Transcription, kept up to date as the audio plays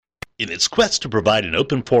In its quest to provide an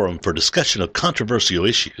open forum for discussion of controversial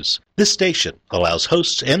issues, this station allows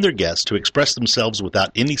hosts and their guests to express themselves without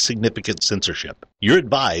any significant censorship. You're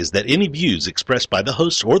advised that any views expressed by the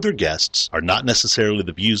hosts or their guests are not necessarily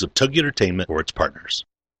the views of Tug Entertainment or its partners.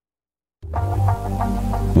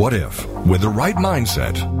 What if, with the right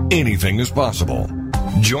mindset, anything is possible?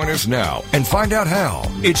 Join us now and find out how.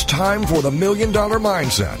 It's time for the $1 Million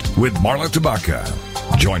Mindset with Marla Tabaka.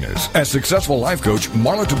 Join us as successful life coach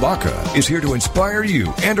Marla Tabaka is here to inspire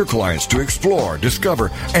you and her clients to explore,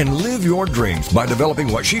 discover, and live your dreams by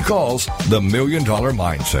developing what she calls the $1 Million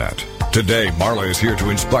Mindset. Today, Marla is here to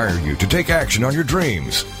inspire you to take action on your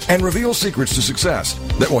dreams and reveal secrets to success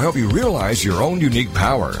that will help you realize your own unique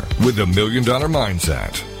power with the $1 Million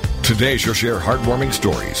Mindset. Today, she'll share heartwarming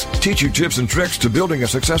stories, teach you tips and tricks to building a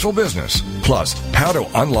successful business, plus how to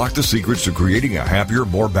unlock the secrets to creating a happier,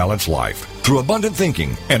 more balanced life through abundant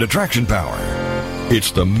thinking and attraction power.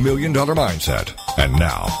 It's the $1 Million Mindset. And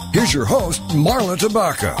now, here's your host, Marla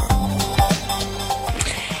Tabaka.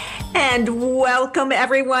 And welcome,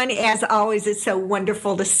 everyone. As always, it's so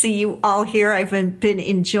wonderful to see you all here. I've been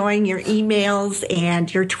enjoying your emails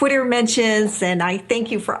and your Twitter mentions, and I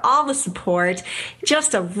thank you for all the support.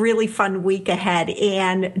 Just a really fun week ahead,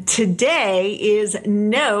 and today is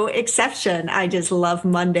no exception. I just love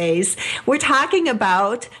Mondays. We're talking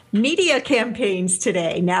about media campaigns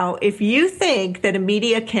today. Now, if you think that a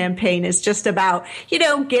media campaign is just about,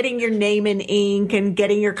 getting your name in ink and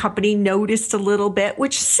getting your company noticed a little bit,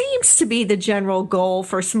 which seems to be the general goal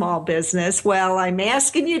for small business, well, I'm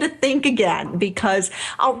asking you to think again, because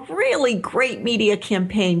a really great media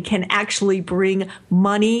campaign can actually bring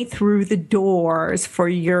money through the doors for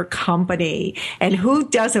your company. And who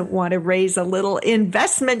doesn't want to raise a little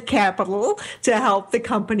investment capital to help the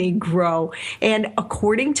company grow? And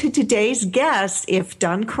according to today's guest, if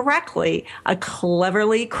done correctly, a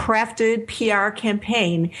cleverly crafted PR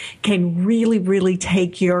campaign can really, really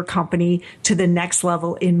take your company to the next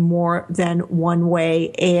level in more than one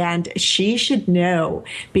way. And she should know,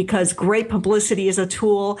 because great publicity is a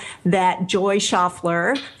tool that Joy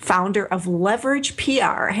Schoffler, founder of Leverage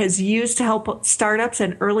PR, has used to help startups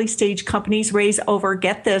and early stage companies raise over,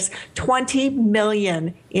 get this, $20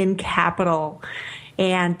 million in capital.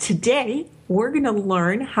 And today, we're going to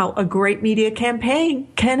learn how a great media campaign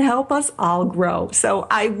can help us all grow. So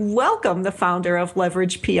I welcome the founder of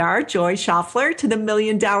Leverage PR, Joy Schoffler, to the $1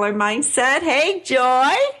 Million Mindset. Hey, Joy.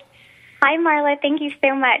 Hi, Marla. Thank you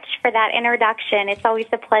so much for that introduction. It's always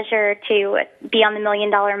a pleasure to be on the $1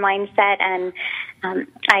 Million Mindset, and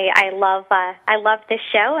I love this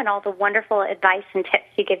show and all the wonderful advice and tips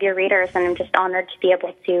you give your readers, and I'm just honored to be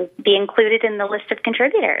able to be included in the list of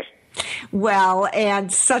contributors. Well,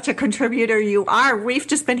 and such a contributor you are. We've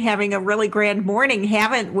just been having a really grand morning,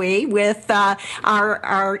 haven't we, with our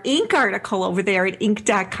Inc. article over there at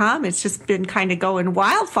Inc.com. It's just been kind of going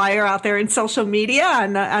wildfire out there in social media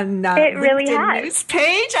on it really LinkedIn has. news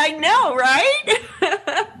page. I know, right?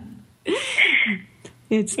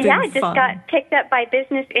 It's been it just fun. got picked up by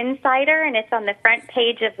Business Insider, and it's on the front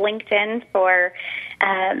page of LinkedIn for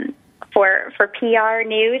PR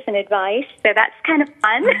news and advice. So that's kind of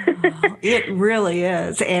fun. It really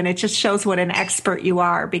is. And it just shows what an expert you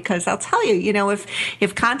are, because I'll tell you,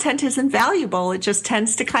 if content isn't valuable, it just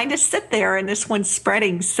tends to kind of sit there, and this one's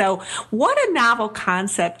spreading. So what a novel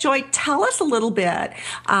concept. Joy, tell us a little bit.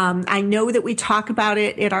 I know that we talk about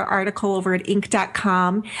it in our article over at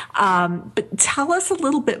Inc.com, but tell us a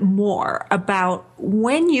little bit more about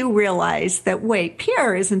when you realized that, wait,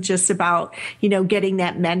 PR isn't just about, getting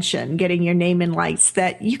that mention, getting your name in lights,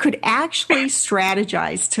 that you could actually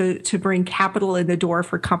strategize to bring capital in the door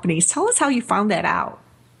for companies. Tell us how you found that out.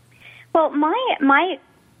 Well, my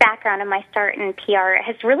background and my start in PR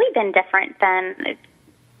has really been different than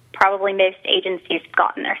probably most agencies have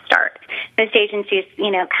gotten their start. Most agencies,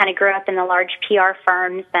 kind of grew up in the large PR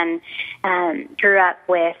firms and grew up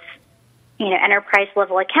with enterprise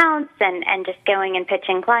level accounts and just going and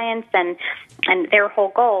pitching clients, and their whole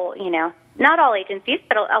goal, not all agencies,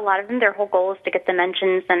 but a lot of them, their whole goal is to get the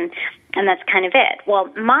mentions, and that's kind of it. Well,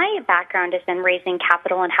 my background is in raising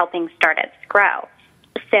capital and helping startups grow.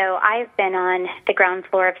 So I've been on the ground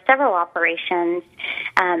floor of several operations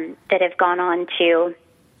that have gone on to,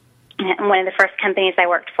 one of the first companies I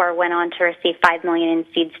worked for went on to receive $5 million in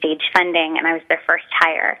seed stage funding, and I was their first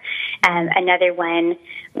hire. Another one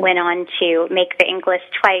went on to make the Inc. list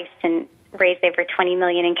twice and raise over $20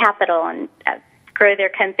 million in capital and grow their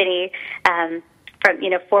company from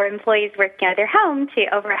 4 employees working out of their home to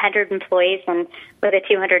over 100 employees and with a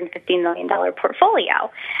 $250 million portfolio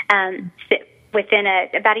within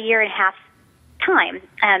about a year and a half time.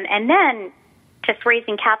 And then just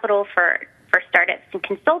raising capital for startups and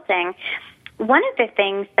consulting, one of the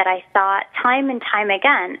things that I saw time and time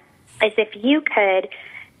again is if you could,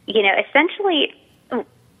 essentially,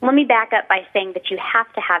 let me back up by saying that you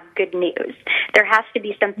have to have good news. There has to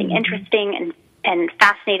be something interesting and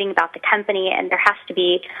fascinating about the company, and there has to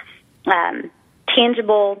be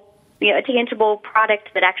tangible, a tangible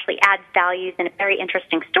product that actually adds values and a very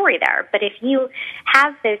interesting story there. But if you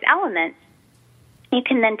have those elements, you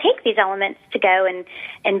can then take these elements to go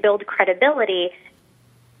and build credibility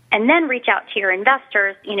and then reach out to your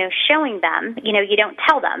investors, showing them, you don't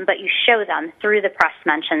tell them, but you show them through the press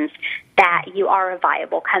mentions that you are a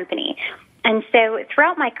viable company. And so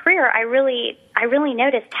throughout my career, I really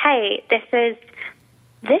noticed, hey, this is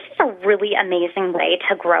a really amazing way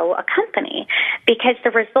to grow a company, because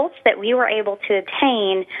the results that we were able to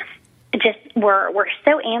obtain just were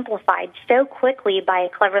so amplified so quickly by a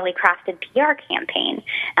cleverly crafted PR campaign.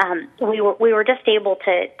 We were just able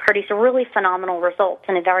to produce really phenomenal results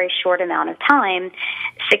in a very short amount of time,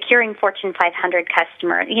 securing Fortune 500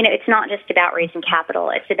 customers. It's not just about raising capital;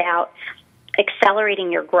 it's about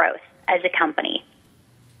accelerating your growth as a company.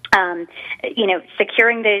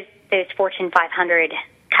 Securing those Fortune 500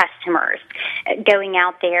 customers, going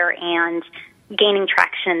out there and gaining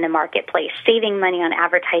traction in the marketplace, saving money on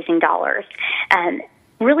advertising dollars, and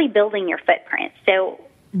really building your footprint. So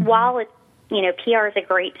while it's, PR is a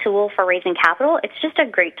great tool for raising capital, it's just a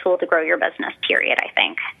great tool to grow your business, period, I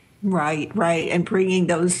think. Right. And bringing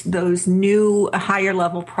those new higher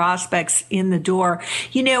level prospects in the door.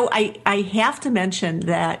 I have to mention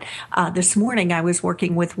that this morning I was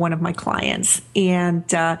working with one of my clients, and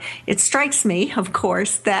it strikes me, of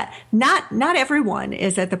course, that not everyone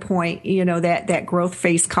is at the point, that growth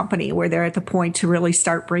phase company where they're at the point to really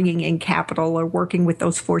start bringing in capital or working with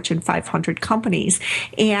those Fortune 500 companies.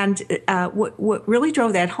 And what really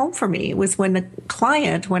drove that home for me was when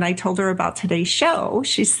I told her about today's show,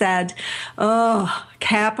 she said, "Oh,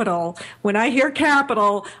 capital. When I hear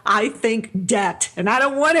capital, I think debt, and I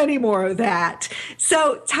don't want any more of that."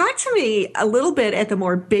 So talk to me a little bit at the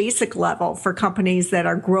more basic level for companies that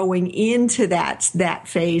are growing into that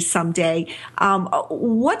phase someday.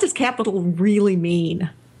 What does capital really mean?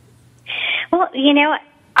 Well,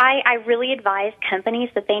 I really advise companies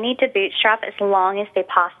that they need to bootstrap as long as they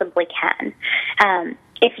possibly can.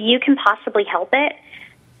 If you can possibly help it,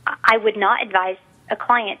 I would not advise a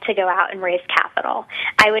client to go out and raise capital.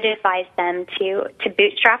 I would advise them to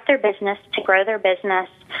bootstrap their business, to grow their business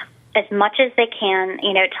as much as they can,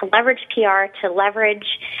 to leverage PR, to leverage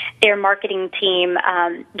their marketing team,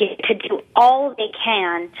 to do all they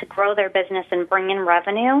can to grow their business and bring in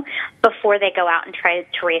revenue before they go out and try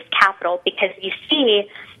to raise capital. Because you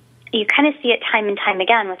kind of see it time and time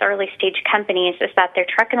again with early stage companies, is that they're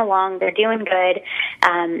trucking along, they're doing good,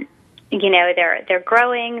 they're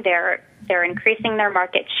growing, they're increasing their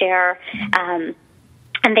market share, and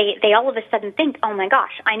they all of a sudden think, oh my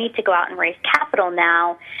gosh, I need to go out and raise capital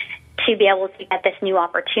now to be able to get this new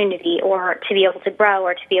opportunity, or to be able to grow,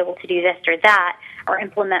 or to be able to do this or that, or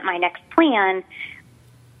implement my next plan,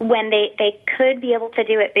 when they could be able to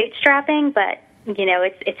do it bootstrapping, but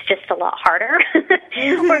it's just a lot harder.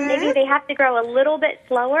 Or maybe they have to grow a little bit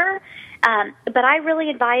slower. But I really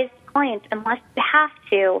advise clients, unless you have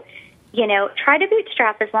to, try to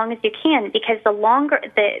bootstrap as long as you can, because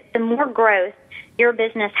the more growth your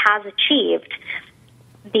business has achieved,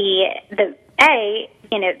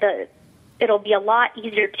 it'll be a lot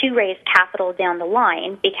easier to raise capital down the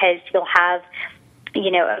line, because you'll have,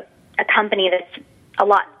 a company that's a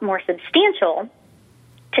lot more substantial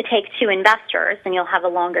to take to investors, and you'll have a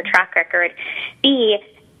longer track record. B,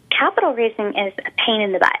 capital raising is a pain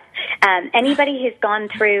in the butt. Anybody who's gone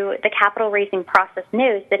through the capital raising process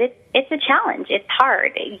knows that it's a challenge. It's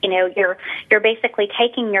hard. You're basically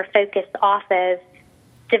taking your focus off of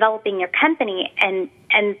developing your company and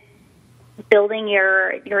building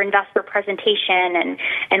your investor presentation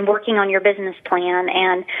and working on your business plan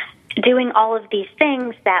and doing all of these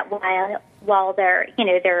things that while there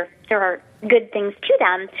are good things to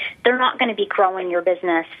them, they're not going to be growing your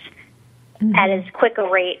business at as quick a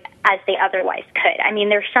rate as they otherwise could. I mean,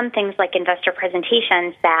 there's some things like investor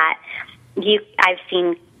presentations that I've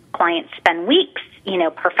seen clients spend weeks,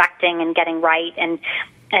 perfecting and getting right and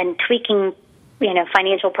tweaking,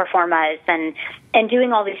 financial performas and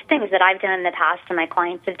doing all these things that I've done in the past and my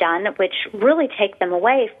clients have done, which really take them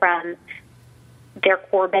away from their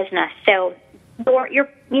core business. So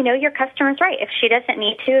your customer's right. If she doesn't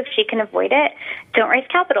need to, if she can avoid it, don't raise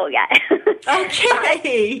capital yet.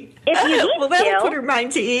 Okay. If you need that'll put her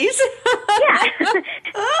mind to ease. Yeah.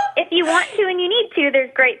 If you want to and you need to,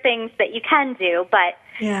 there's great things that you can do, but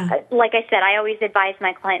like I said, I always advise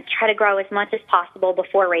my clients try to grow as much as possible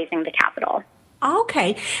before raising the capital.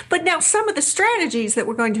 Okay. But now some of the strategies that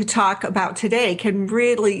we're going to talk about today can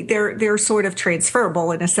really, they're sort of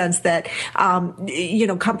transferable in a sense that,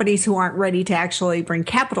 companies who aren't ready to actually bring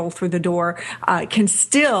capital through the door can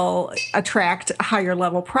still attract higher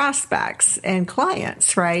level prospects and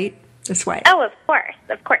clients, right? This way. Oh, of course.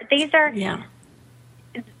 Of course. These are,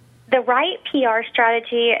 the right PR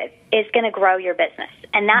strategy is going to grow your business,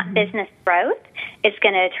 and that business growth is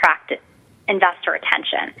going to attract investor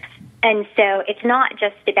attention. And so it's not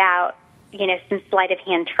just about, some sleight of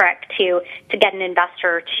hand trick to get an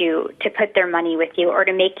investor to put their money with you or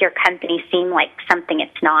to make your company seem like something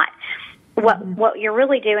it's not. What you're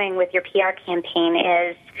really doing with your PR campaign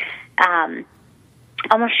is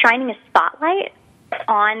almost shining a spotlight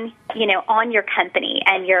on your company,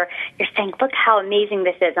 and you're saying, look how amazing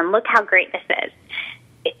this is and look how great this is.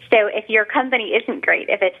 So if your company isn't great,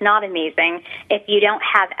 if it's not amazing, if you don't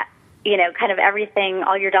have kind of everything,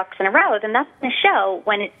 all your ducks in a row, then that's going to show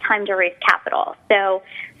when it's time to raise capital. So,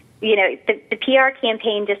 the PR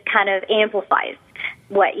campaign just kind of amplifies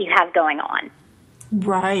what you have going on.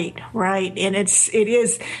 Right. And it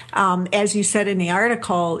is, as you said in the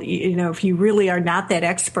article, if you really are not that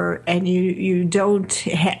expert and you don't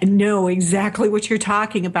know exactly what you're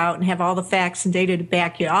talking about and have all the facts and data to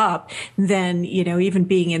back you up, then, even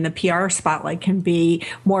being in the PR spotlight can be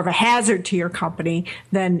more of a hazard to your company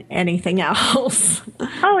than anything else.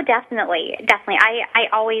 Oh, definitely. I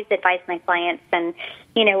always advise my clients, and,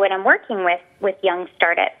 when I'm working with young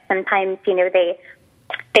startups, sometimes,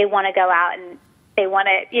 they want to go out and they want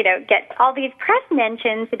to, get all these press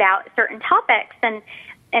mentions about certain topics, and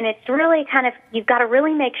it's really kind of, you've got to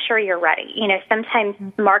really make sure you're ready. Sometimes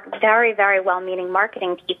very, very well-meaning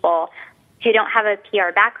marketing people who don't have a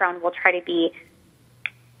PR background will try to be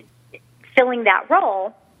filling that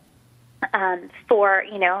role for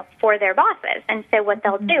their bosses. And so what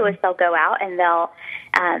they'll do is they'll go out and they'll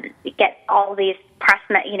get all these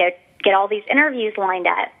get all these interviews lined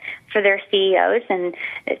up for their CEOs and,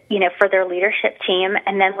 for their leadership team.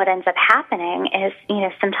 And then what ends up happening is,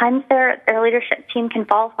 sometimes their leadership team can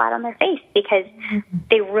fall flat on their face because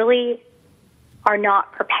they really are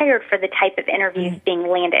not prepared for the type of interviews being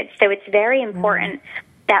landed. So it's very important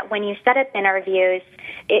that when you set up interviews,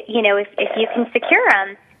 if you can secure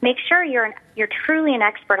them, make sure you're truly an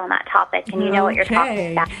expert on that topic and you know what you're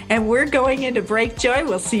talking about. And we're going into break, Joy.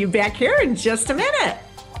 We'll see you back here in just a minute.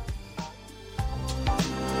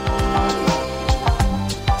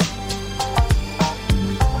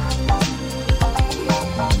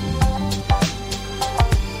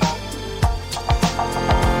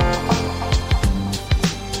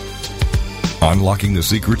 Unlocking the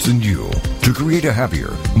secrets in you to create a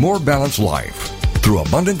happier, more balanced life through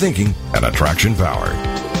abundant thinking and attraction power.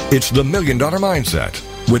 It's the $1 Million Mindset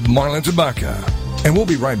with Marla Tabaka. And we'll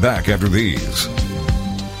be right back after these.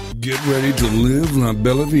 Get ready to live La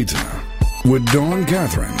Bella Vita with Dawn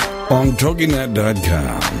Catherine on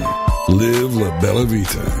TogiNet.com. Live La Bella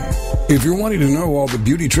Vita. If you're wanting to know all the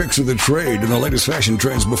beauty tricks of the trade and the latest fashion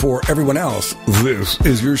trends before everyone else, this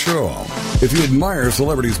is your show. If you admire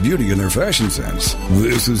celebrities' beauty and their fashion sense,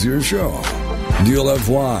 this is your show. Do you love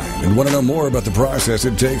wine and want to know more about the process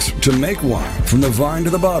it takes to make wine from the vine to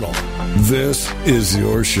the bottle? This is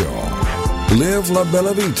your show. Live La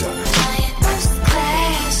Bella Vita.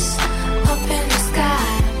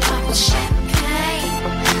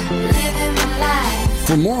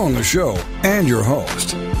 For more on the show and your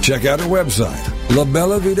host, check out our website,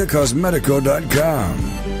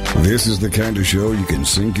 labellavitacosmetico.com. This is the kind of show you can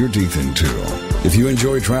sink your teeth into. If you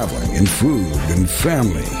enjoy traveling and food and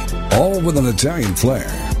family, all with an Italian flair,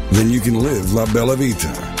 then you can live La Bella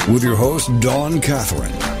Vita with your host, Dawn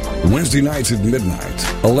Catherine. Wednesday nights at midnight,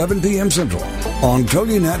 11 p.m. Central, on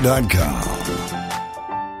TogiNet.com.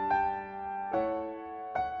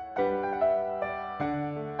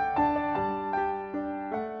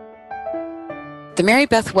 The Mary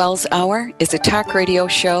Beth Wells Hour is a talk radio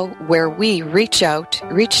show where we reach out,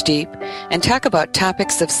 reach deep, and talk about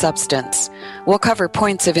topics of substance. We'll cover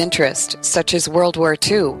points of interest, such as World War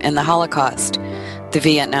II and the Holocaust, the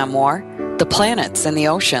Vietnam War, the planets and the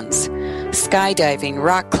oceans, skydiving,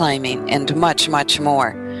 rock climbing, and much, much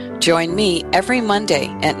more. Join me every Monday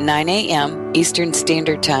at 9 a.m. Eastern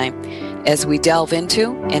Standard Time as we delve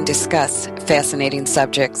into and discuss fascinating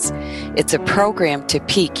subjects. It's a program to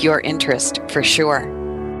pique your interest for sure.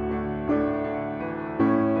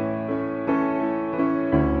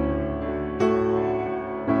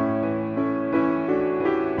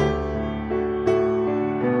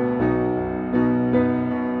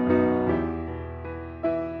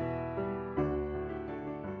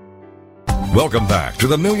 Welcome back to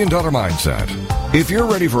the $1 Million Mindset. If you're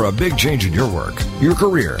ready for a big change in your work, your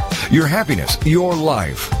career, your happiness, your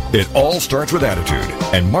life, it all starts with attitude,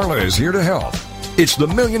 and Marla is here to help. It's the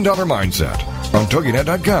 $1 Million Mindset on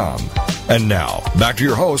TogiNet.com. And now, back to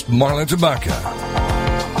your host, Marla Tabaka.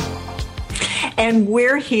 And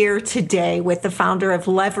we're here today with the founder of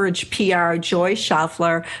Leverage PR, Joy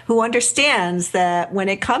Schoffler, who understands that when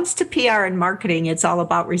it comes to PR and marketing, it's all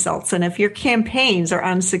about results. And if your campaigns are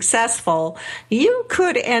unsuccessful, you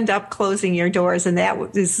could end up closing your doors. And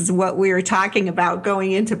this is what we were talking about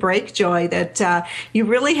going into break, Joy, that you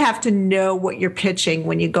really have to know what you're pitching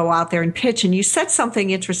when you go out there and pitch. And you said something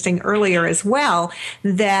interesting earlier as well,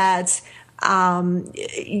 that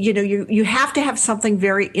you have to have something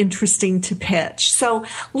very interesting to pitch. So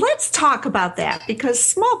let's talk about that, because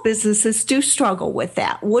small businesses do struggle with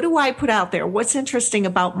that. What do I put out there? What's interesting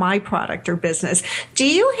about my product or business? Do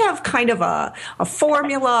you have kind of a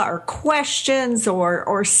formula or questions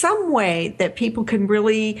or some way that people can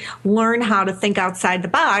really learn how to think outside the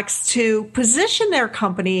box to position their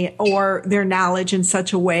company or their knowledge in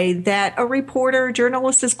such a way that a reporter or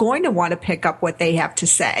journalist is going to want to pick up what they have to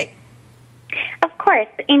say? Of course.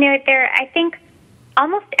 I think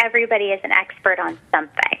almost everybody is an expert on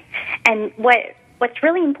something. And what's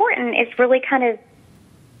really important is really kind of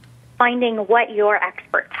finding what your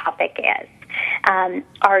expert topic is. Do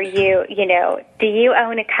you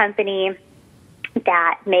own a company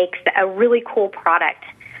that makes a really cool product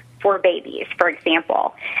for babies, for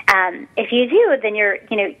example? If you do, then you're,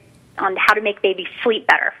 on how to make babies sleep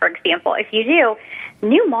better, for example. If you do,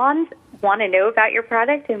 new moms want to know about your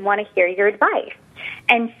product and want to hear your advice.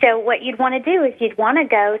 And so what you'd want to do is you'd want to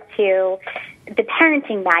go to the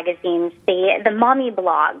parenting magazines, the mommy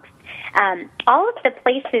blogs, all of the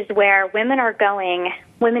places where women are going,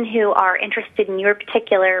 women who are interested in your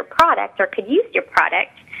particular product or could use your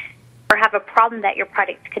product or have a problem that your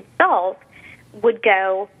product could solve, would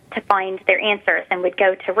go to find their answers and would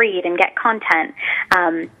go to read and get content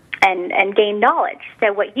and gain knowledge.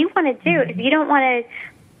 So what you want to do is you don't want to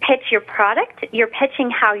pitch your product, you're pitching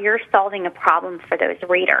how you're solving a problem for those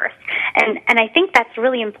readers. And I think that's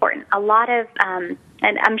really important. A lot of, and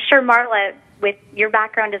I'm sure Marla, with your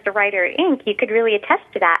background as a writer at Inc., you could really attest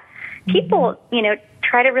to that. People,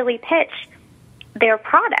 try to really pitch their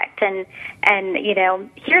product and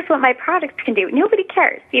here's what my product can do. Nobody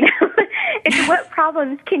cares, It's what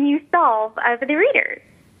problems can you solve for the readers.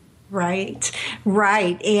 Right.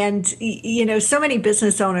 And, so many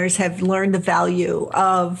business owners have learned the value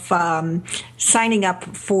of signing up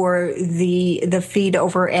for the feed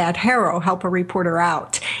over at Harrow, Help a Reporter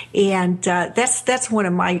Out. And that's one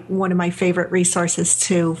of my favorite resources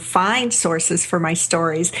to find sources for my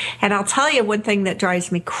stories. And I'll tell you one thing that drives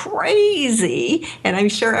me crazy, and I'm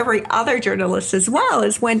sure every other journalist as well,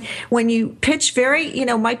 is when you pitch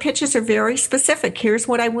my pitches are very specific. Here's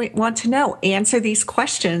what I want to know. Answer these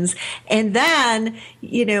questions. And then,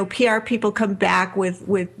 PR people come back with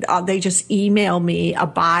they just email me a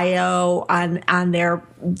bio on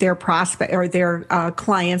their prospect or their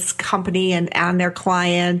client's company and on their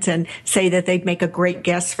client and say that they'd make a great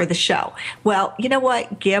guest for the show. Well, you know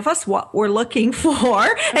what? Give us what we're looking for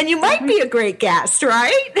and you might be a great guest,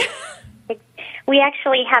 right? We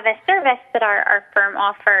actually have a service that our firm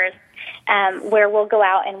offers where we'll go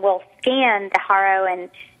out and we'll scan the Harrow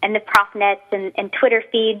and the ProfNets and Twitter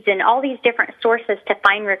feeds and all these different sources to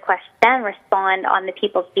find requests, then respond on the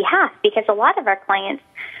people's behalf. Because a lot of our clients,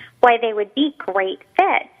 why they would be great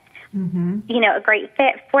fits, a great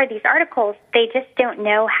fit for these articles, they just don't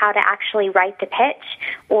know how to actually write the pitch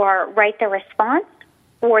or write the response,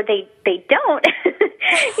 or they don't,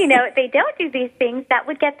 they don't do these things that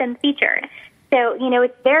would get them featured. So,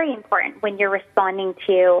 it's very important when you're responding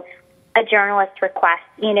to a journalist request.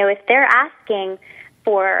 If they're asking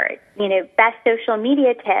for, best social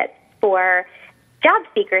media tips for job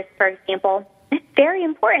seekers, for example, it's very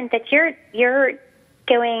important that you're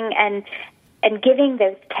going and giving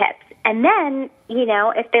those tips. And then,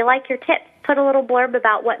 if they like your tips, put a little blurb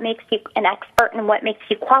about what makes you an expert and what makes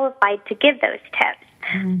you qualified to give those tips.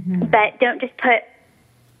 But don't just put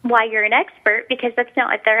why you're an expert, because that's not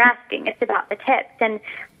what they're asking. It's about the tips. And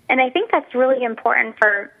I think that's really important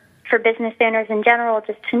for business owners in general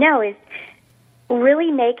just to know is really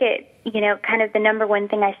make it, kind of the number one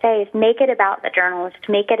thing I say is make it about the journalist,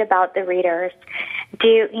 make it about the readers.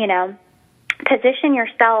 Position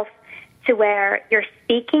yourself to where you're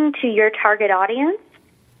speaking to your target audience,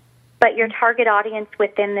 but your target audience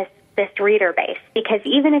within this reader base. Because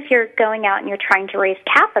even if you're going out and you're trying to raise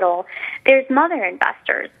capital, there's mother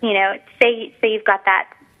investors. Say you've got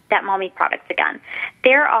that mommy product again.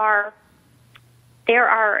 There are there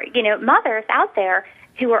are, mothers out there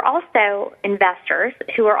who are also investors,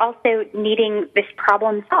 who are also needing this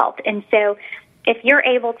problem solved. And so if you're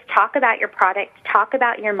able to talk about your product, talk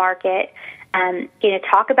about your market,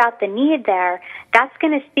 talk about the need there, that's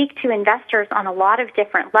going to speak to investors on a lot of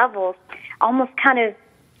different levels, almost kind of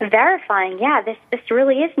verifying, this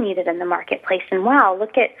really is needed in the marketplace. And wow,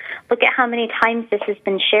 look at how many times this has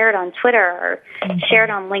been shared on Twitter or shared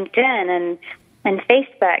on LinkedIn and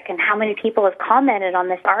Facebook, and how many people have commented on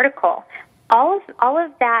this article. All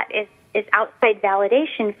of that is outside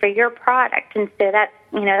validation for your product, and so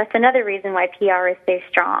that's another reason why PR is so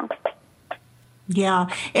strong. Yeah,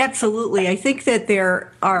 absolutely. I think that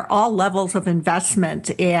there are all levels of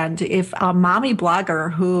investment. And if a mommy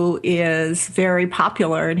blogger who is very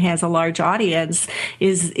popular and has a large audience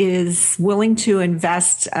is willing to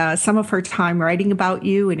invest some of her time writing about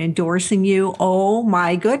you and endorsing you, oh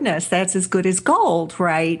my goodness, that's as good as gold,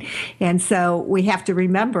 right? And so we have to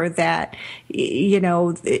remember that,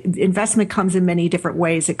 investment comes in many different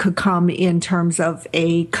ways. It could come in terms of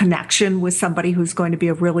a connection with somebody who's going to be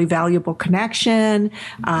a really valuable connection,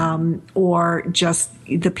 or just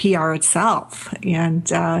the PR itself. And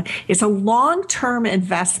it's a long-term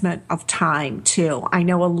investment of time, too. I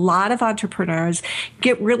know a lot of entrepreneurs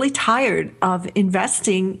get really tired of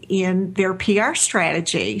investing in their PR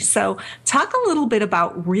strategy. So talk a little bit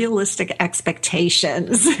about realistic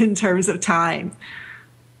expectations in terms of time.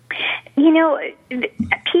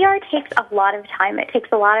 PR takes a lot of time. It takes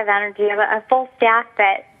a lot of energy. I have a full staff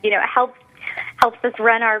that, helps us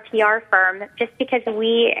run our PR firm, just because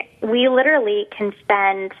we literally can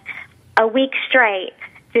spend a week straight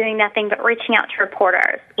doing nothing but reaching out to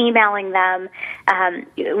reporters, emailing them.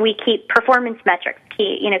 We keep performance metrics,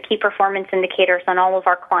 key performance indicators on all of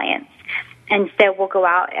our clients. And so we'll go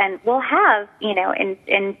out and we'll have,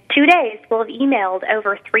 in 2 days, we'll have emailed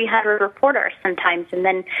over 300 reporters sometimes, and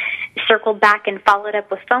then circled back and followed up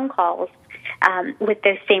with phone calls with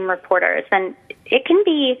those same reporters. And it can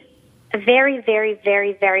be very, very,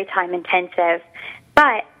 very, very time intensive.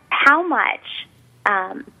 But how much?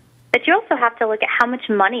 But you also have to look at how much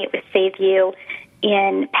money it would save you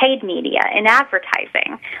in paid media, in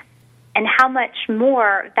advertising, and how much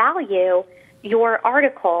more value your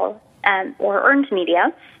article or earned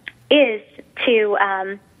media is to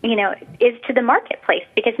the marketplace,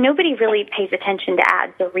 because nobody really pays attention to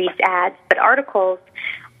ads or reads ads, but articles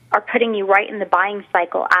are putting you right in the buying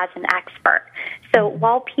cycle as an expert. So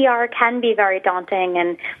while PR can be very daunting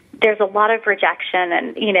and there's a lot of rejection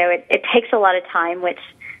and, it takes a lot of time, which,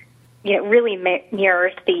 really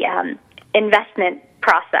mirrors the investment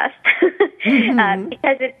process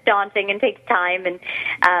because it's daunting and takes time. And,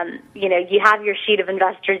 you have your sheet of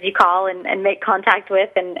investors you call and make contact with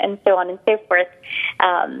and so on and so forth.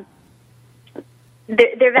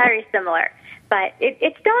 They're very similar. But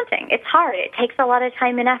it's daunting. It's hard. It takes a lot of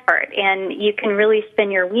time and effort, and you can really spin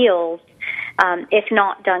your wheels if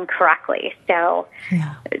not done correctly. So,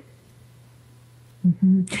 yeah.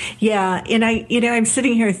 Mm-hmm. Yeah, and I'm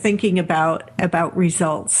sitting here thinking about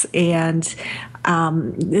results, and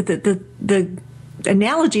the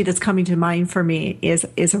analogy that's coming to mind for me is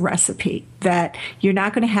a recipe that you're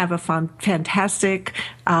not going to have a fantastic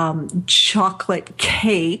chocolate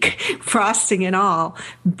cake, frosting and all,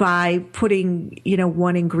 by putting,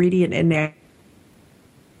 one ingredient in there.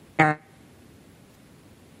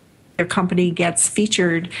 Their company gets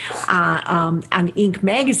featured on Inc.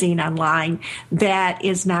 magazine online. That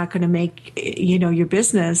is not going to make your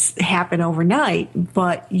business happen overnight,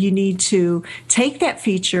 but you need to take that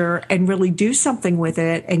feature and really do something with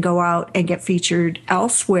it and go out and get featured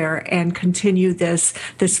elsewhere and continue this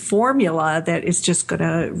formula that is just going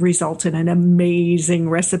to result in an amazing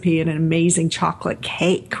recipe and an amazing chocolate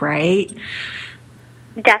cake, right?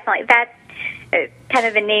 Definitely. That's kind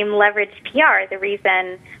of the name leverage PR. The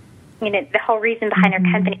reason, the whole reason behind our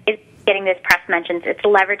company is getting those press mentions. It's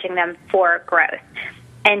leveraging them for growth.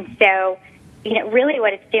 And so, really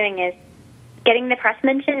what it's doing is getting the press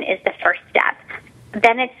mention is the first step.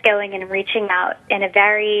 Then it's going and reaching out in a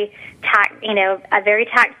very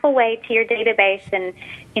tactful way to your database and,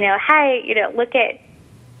 hey, look at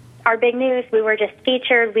our big news. We were just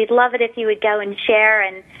featured. We'd love it if you would go and share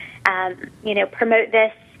and, promote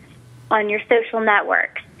this on your social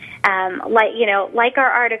networks. Like our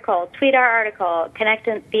article, tweet our article, connect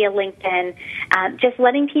via LinkedIn, just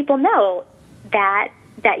letting people know that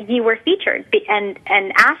you were featured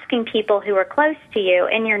and asking people who are close to you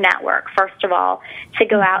in your network, first of all, to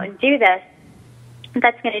go out and do this. What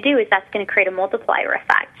that's going to do is that's going to create a multiplier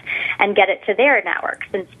effect and get it to their networks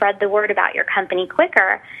and spread the word about your company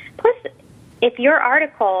quicker. Plus, if your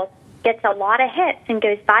article gets a lot of hits and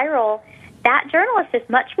goes viral, that journalist is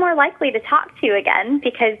much more likely to talk to you again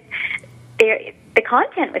because the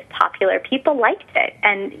content was popular. People liked it,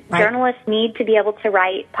 and journalists need to be able to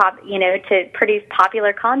write, to produce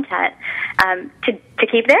popular content to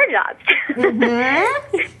keep their jobs.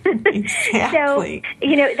 Mm-hmm. Exactly.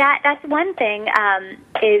 So, that's one thing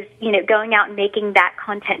is, going out and making that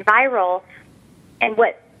content viral. And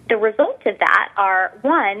what the results of that are,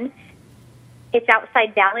 one, it's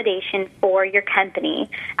outside validation for your company.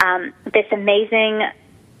 This amazing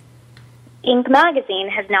Inc. magazine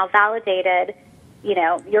has now validated,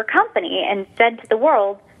 your company and said to the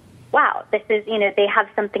world, wow, this is, they have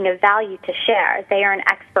something of value to share. They are an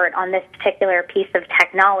expert on this particular piece of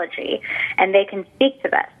technology, and they can speak to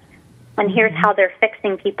this. And here's how they're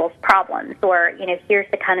fixing people's problems, or, here's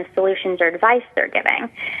the kind of solutions or advice they're giving.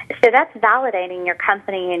 So that's validating your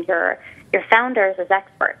company and your founders as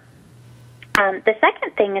experts. The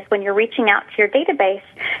second thing is when you're reaching out to your database,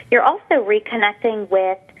 you're also reconnecting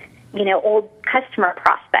with, old customer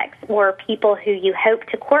prospects or people who you hope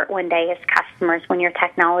to court one day as customers when your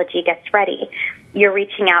technology gets ready. You're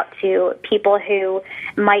reaching out to people who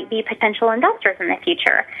might be potential investors in the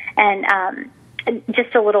future. And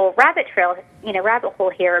just a little rabbit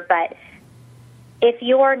hole here, but if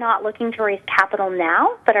you're not looking to raise capital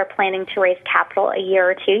now, but are planning to raise capital a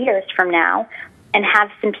year or 2 years from now, and have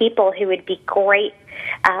some people who would be great,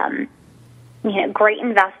 great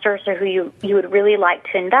investors or who you would really like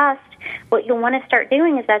to invest, what you'll want to start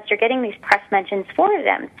doing is as you're getting these press mentions for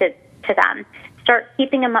them to them, start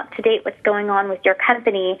keeping them up to date what's going on with your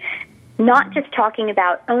company, not just talking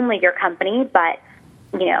about only your company, but,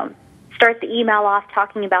 start the email off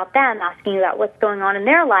talking about them, asking about what's going on in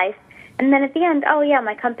their life, and then at the end, oh, yeah,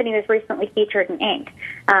 my company was recently featured in Inc.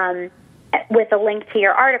 With a link to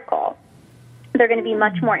your article. They're going to be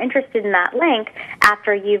much more interested in that link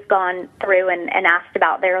after you've gone through and asked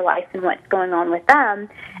about their life and what's going on with them.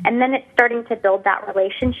 And then it's starting to build that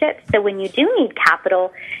relationship. So when you do need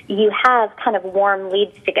capital, you have kind of warm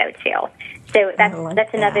leads to go to. So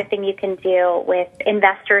that's another thing you can do with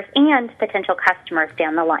investors and potential customers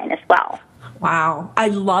down the line as well. Wow. I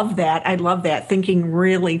love that. Thinking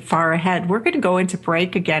really far ahead. We're going to go into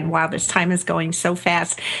break again. Wow, this time is going so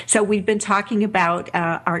fast. So we've been talking about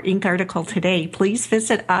our Inc. article today. Please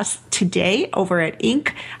visit us today over at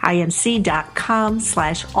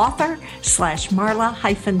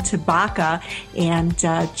inc.com/author/Marla-Tabaka and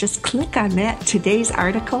just click on that today's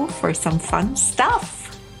article for some fun stuff.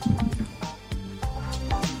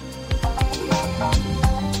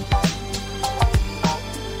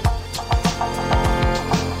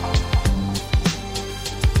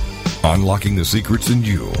 Unlocking the secrets in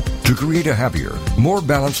you to create a happier, more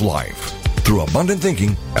balanced life through abundant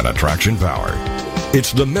thinking and attraction power.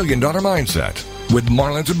 It's the $1 Million Mindset with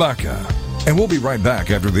Marla Tabaka. And we'll be right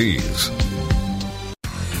back after these.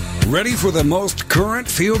 Ready for the most current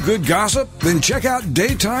feel-good gossip? Then check out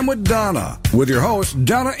Daytime with Donna with your host,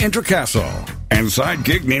 Donna Introcaso, and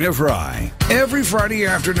sidekick Nina Fry. Every Friday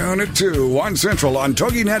afternoon at 2, 1 Central on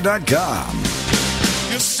TogiNet.com.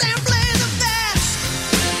 You're simply the best.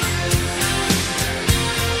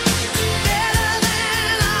 Better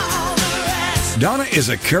than all the rest. Donna is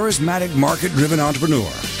a charismatic, market-driven entrepreneur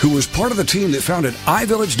who was part of the team that founded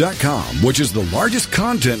iVillage.com, which is the largest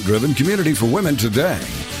content-driven community for women today.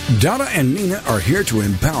 Donna and Nina are here to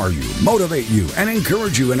empower you, motivate you, and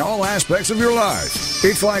encourage you in all aspects of your life.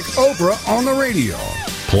 It's like Oprah on the radio.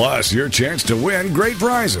 Plus, your chance to win great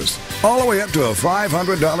prizes, all the way up to a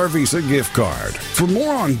 $500 Visa gift card. For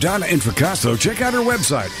more on Donna Introcaso, check out her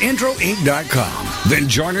website, introinc.com. Then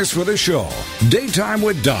join us for the show, Daytime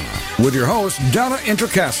with Donna, with your host, Donna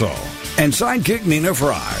Introcaso, and sidekick Nina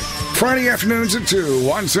Fry. Friday afternoons at 2,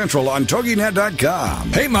 1 Central on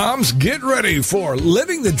TogiNet.com. Hey moms, get ready for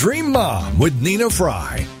Living the Dream Mom with Nina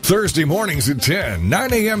Fry. Thursday mornings at 10,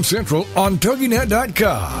 9 a.m. Central on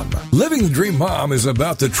TogiNet.com. Living the Dream Mom is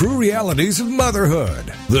about the true realities of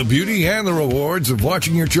motherhood, the beauty and the rewards of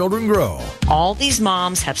watching your children grow. All these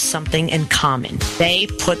moms have something in common. They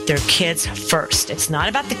put their kids first. It's not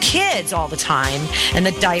about the kids all the time and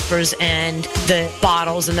the diapers and the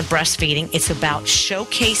bottles and the breastfeeding. It's about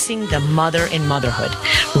showcasing the mother in motherhood.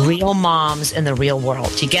 Real moms in the real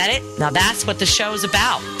world. You get it? Now that's what the show is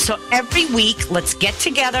about. So every week, let's get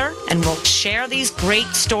together and we'll share these great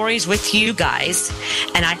stories with you guys.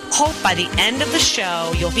 And I hope by the end of the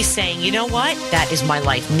show, you'll be saying, you know what? That is my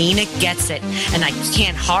life. Nina gets it. And I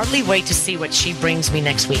can't hardly wait to see what she brings me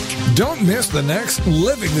next week. Don't miss the next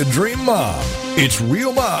Living the Dream Mom. It's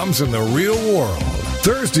real moms in the real world.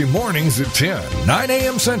 Thursday mornings at 10, 9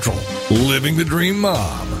 a.m. Central. Living the Dream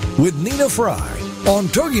Mom with Nina Fry on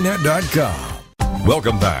TogiNet.com.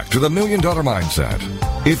 Welcome back to the $1 Million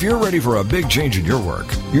Mindset. If you're ready for a big change in your work,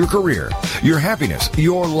 your career, your happiness,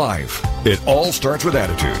 your life, it all starts with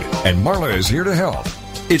attitude. And Marla is here to help.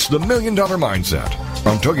 It's the $1 Million Mindset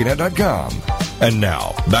from TogiNet.com. And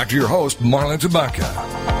now, back to your host, Marla Tabaka.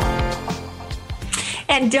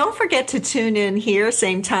 And don't forget to tune in here,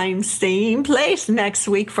 same time, same place next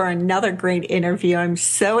week for another great interview. I'm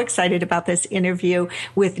so excited about this interview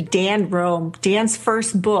with Dan Rome. Dan's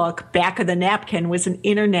first book, Back of the Napkin, was an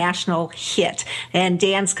international hit. And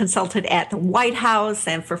Dan's consulted at the White House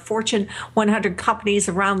and for Fortune 100 companies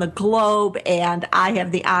around the globe. And I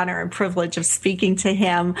have the honor and privilege of speaking to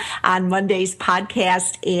him on Monday's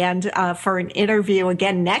podcast and for an interview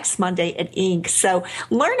again next Monday at Inc. So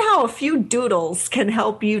learn how a few doodles can help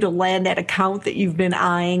you to land that account that you've been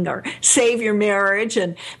eyeing or save your marriage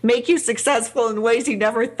and make you successful in ways you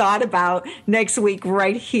never thought about next week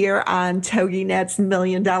right here on TogiNet's $1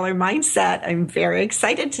 Million Mindset. I'm very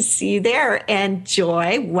excited to see you there. And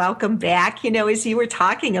Joy, welcome back. You know, as you were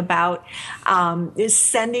talking about is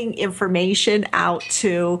sending information out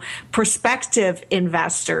to prospective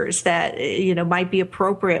investors that, you know, might be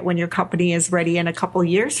appropriate when your company is ready in a couple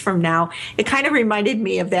years from now. It kind of reminded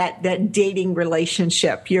me of that dating relationship.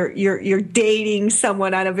 You're dating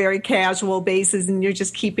someone on a very casual basis, and you're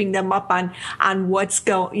just keeping them up on what's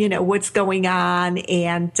going on.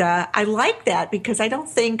 And I like that because I don't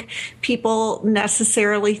think people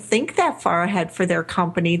necessarily think that far ahead for their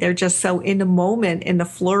company. They're just so in the moment, in the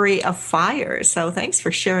flurry of fire. So thanks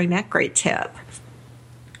for sharing that great tip.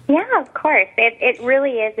 Yeah, of course. It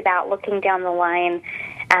really is about looking down the line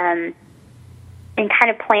and kind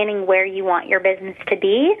of planning where you want your business to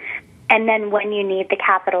be, and then when you need the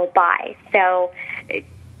capital by. So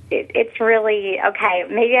it's really, okay,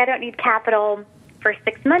 maybe I don't need capital for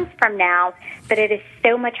 6 months from now, but it is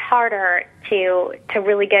so much harder to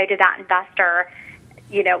really go to that investor,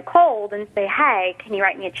 you know, cold and say, hey, can you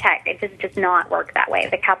write me a check? It just does not work that way.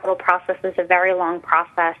 The capital process is a very long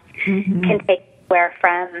process. Mm-hmm. Can take anywhere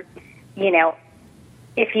from, you know,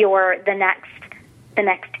 if you're the next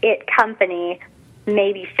it company,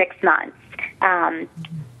 maybe 6 months.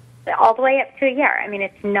 All the way up to a year. I mean,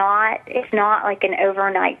 it's not like an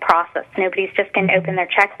overnight process. Nobody's just going to open their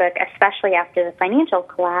checkbook, especially after the financial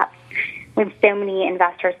collapse, when so many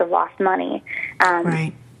investors have lost money.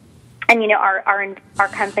 Right. And you know, our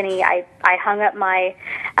company, I hung up my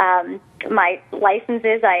my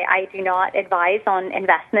licenses. I do not advise on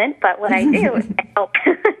investment, but what I do is I help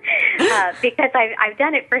because I've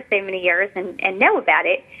done it for so many years and know about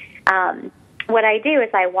it. What I do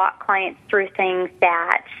is I walk clients through things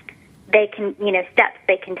that they can, you know, steps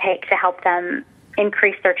they can take to help them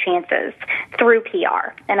increase their chances through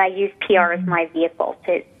PR. And I use PR as my vehicle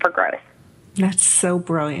for growth. That's so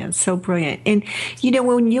brilliant, so brilliant. And, you know,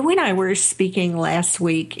 when you and I were speaking last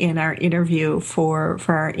week in our interview for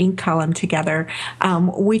our Inc. column together,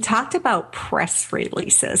 we talked about press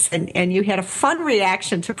releases, and you had a fun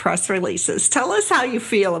reaction to press releases. Tell us how you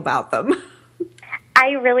feel about them.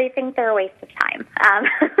 I really think they're a waste of time.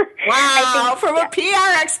 Wow, from a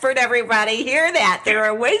PR expert, everybody. Hear that. They're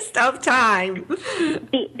a waste of time.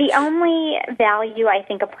 The only value I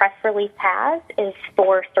think a press release has is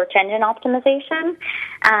for search engine optimization.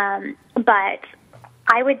 But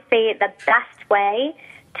I would say the best way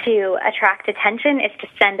to attract attention is to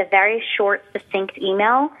send a very short, succinct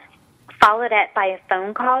email, followed up by a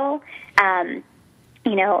phone call,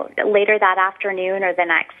 you know, later that afternoon or the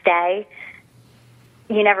next day.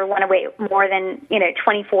 You never want to wait more than, you know,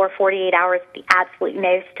 24, 48 hours at the absolute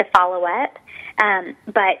most to follow up.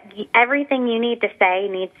 But everything you need to say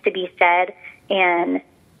needs to be said in,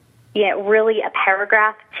 you know, really a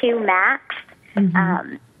paragraph, 2 max, you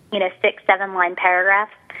know, 6-7 line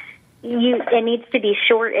paragraphs. It needs to be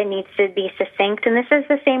short. It needs to be succinct. And this is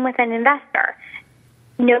the same with an investor.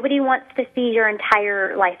 Nobody wants to see your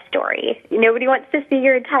entire life story. Nobody wants to see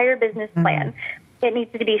your entire business plan. It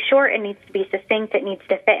needs to be short. It needs to be succinct. It needs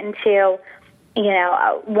to fit into, you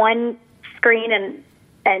know, one screen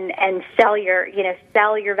and sell your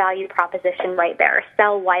value proposition right there.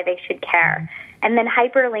 Sell why they should care, and then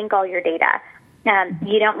hyperlink all your data.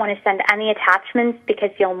 You don't want to send any attachments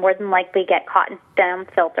because you'll more than likely get caught in spam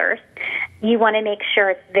filters. You want to make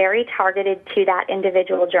sure it's very targeted to that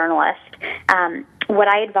individual journalist. What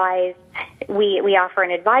I advise, we offer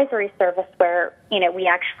an advisory service where, you know, we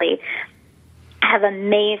actually have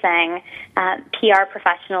amazing PR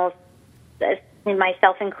professionals,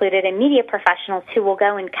 myself included, and media professionals who will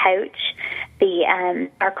go and coach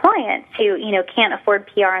our clients who, you know, can't afford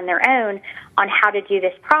PR on their own on how to do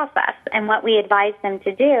this process. And what we advise them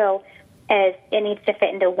to do is it needs to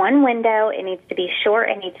fit into one window, it needs to be short,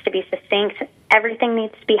 it needs to be succinct, Everything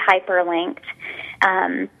needs to be hyperlinked.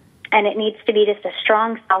 And it needs to be just a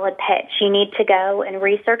strong, solid pitch. You need to go and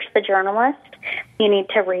research the journalist. You need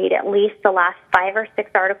to read at least the last 5 or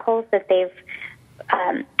 6 articles that they've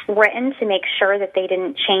written to make sure that they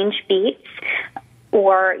didn't change beats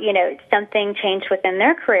or, something changed within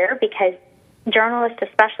their career, because journalists,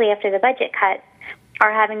 especially after the budget cuts,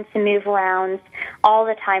 are having to move around all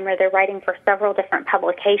the time, or they're writing for several different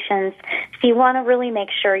publications. So you want to really make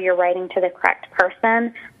sure you're writing to the correct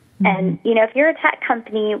person. And, if you're a tech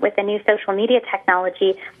company with a new social media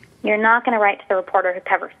technology, you're not going to write to the reporter who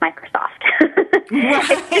covers Microsoft.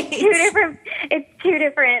 Right. It's two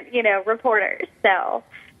different, reporters. So.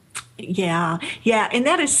 Yeah. And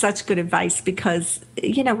that is such good advice because,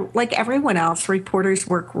 like everyone else, reporters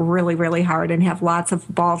work really, really hard and have lots of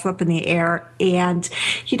balls up in the air. And,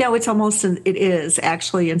 it is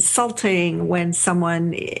actually insulting when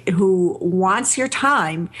someone who wants your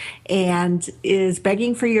time and is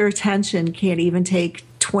begging for your attention can't even take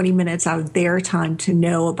 20 minutes out of their time to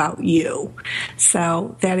know about you.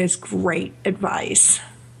 So that is great advice.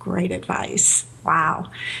 Great advice. Wow.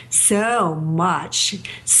 So much.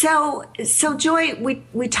 So Joy,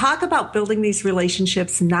 we talk about building these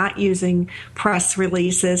relationships, not using press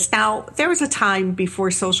releases. Now, there was a time before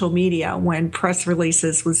social media when press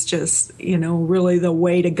releases was just, really the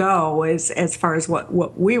way to go as far as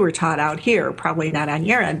what we were taught out here, probably not on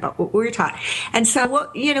your end, but what we were taught. And so,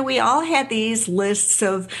 we all had these lists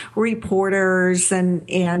of reporters and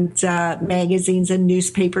magazines and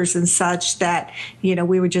newspapers and such that,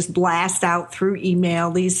 we would just blast out through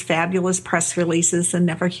email these fabulous press releases and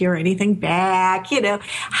never hear anything back.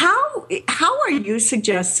 How are you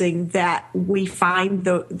suggesting that we find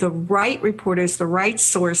the right reporters, the right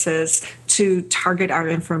sources to target our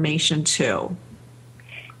information to?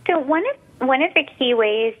 So one of the key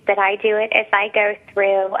ways that I do it is I go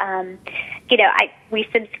through, we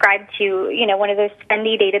subscribe to, one of those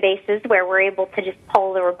spendy databases where we're able to just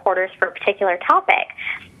poll the reporters for a particular topic,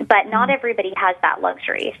 but not everybody has that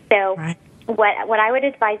luxury. So right. What I would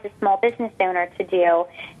advise a small business owner to do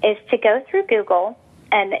is to go through Google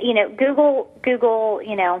and, Google,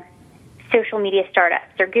 social media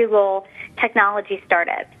startups or Google technology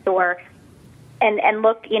startups and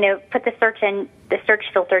look, put the search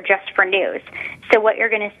filter just for news. So what you're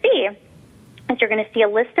going to see is you're going to see a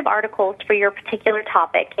list of articles for your particular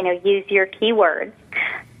topic, use your keywords,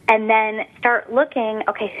 and then start looking,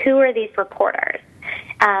 okay, who are these reporters?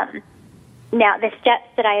 Now, the steps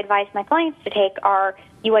that I advise my clients to take are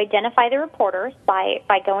you identify the reporters by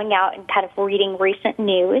going out and kind of reading recent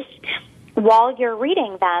news. While you're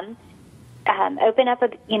reading them, open up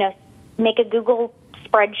make a Google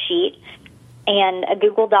spreadsheet and a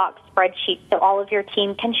Google Docs spreadsheet so all of your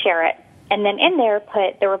team can share it. And then in there,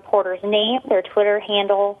 put the reporter's name, their Twitter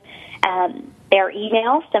handle, their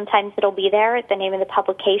email. Sometimes it'll be there, the name of the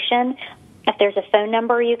publication. If there's a phone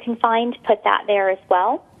number you can find, put that there as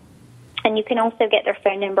well. And you can also get their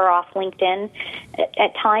phone number off LinkedIn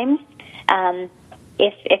at times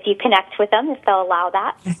if you connect with them, if they'll allow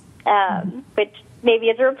that. Which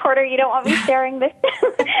maybe as a reporter you don't want me sharing this,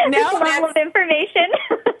 this level of information.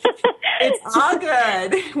 It's all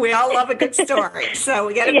good. We all love a good story, so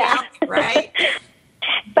we got to balance, right?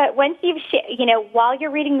 But once you've, while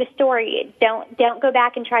you're reading the story, don't go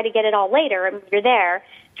back and try to get it all later. I mean, you're there.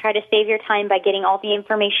 Try to save your time by getting all the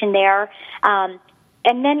information there.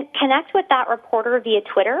 And then connect with that reporter via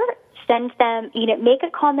Twitter. Send them, make a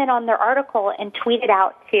comment on their article and tweet it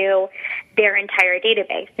out to their entire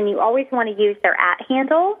database. And you always want to use their @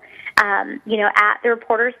 handle, at the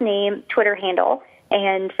reporter's name, Twitter handle.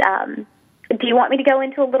 And do you want me to go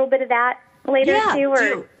into a little bit of that later too?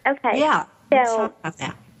 Do. Okay. Yeah. So let's talk about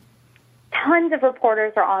that. Tons of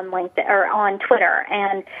reporters are on LinkedIn or on Twitter,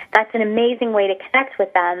 and that's an amazing way to connect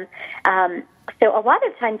with them. So a lot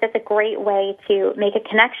of times that's a great way to make a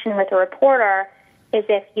connection with a reporter is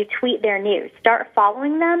if you tweet their news. Start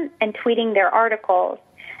following them and tweeting their articles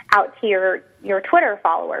out to your Twitter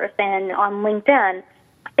followers. And on LinkedIn,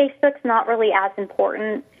 Facebook's not really as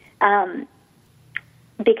important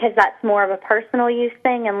because that's more of a personal use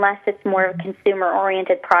thing unless it's more of a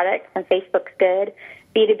consumer-oriented product, and Facebook's good.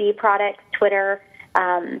 B2B products, Twitter,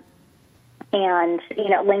 and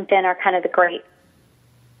LinkedIn are kind of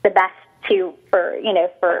the best two for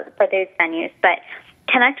those venues. But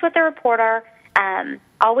connect with the reporter,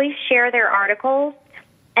 always share their articles,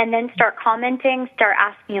 and then start commenting, start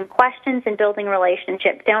asking them questions and building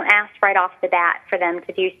relationships. Don't ask right off the bat for them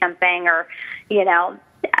to do something or,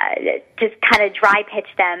 just kind of dry pitch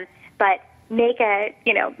them, but make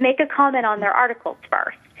a comment on their articles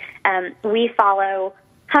first. We follow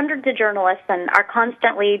hundreds of journalists and are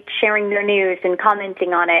constantly sharing their news and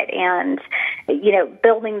commenting on it and,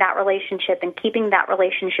 building that relationship and keeping that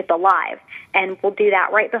relationship alive. And we'll do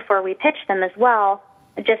that right before we pitch them as well,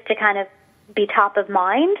 just to kind of be top of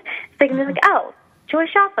mind. So they can be like, oh, Joy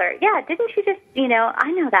Schoffler, yeah, didn't you just,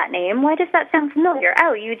 I know that name. Why does that sound familiar?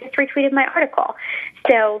 Oh, you just retweeted my article.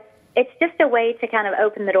 So it's just a way to kind of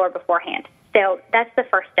open the door beforehand. So that's the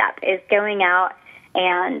first step, is going out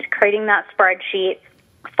and creating that spreadsheet,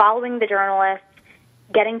 following the journalists,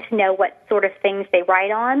 getting to know what sort of things they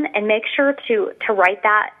write on, and make sure to write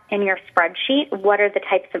that in your spreadsheet. What are the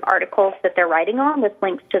types of articles that they're writing on with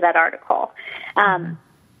links to that article?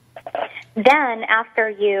 Then after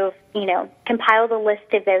you've, compiled a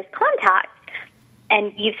list of those contacts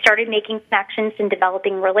and you've started making connections and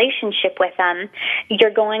developing relationship with them,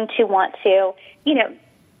 you're going to want to,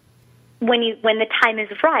 when the time is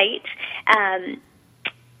right,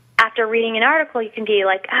 after reading an article, you can be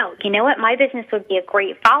like, oh, you know what? My business would be a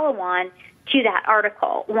great follow-on to that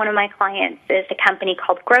article. One of my clients is a company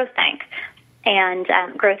called GrowthInc, and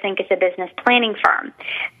GrowthInc is a business planning firm.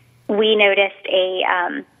 We noticed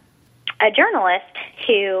a journalist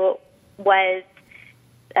who was,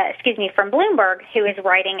 from Bloomberg, who is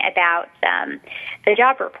writing about the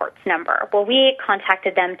job reports number. Well, we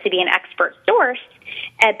contacted them to be an expert source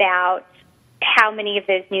about how many of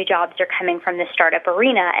those new jobs are coming from the startup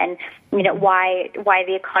arena, and why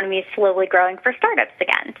the economy is slowly growing for startups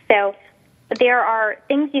again. So there are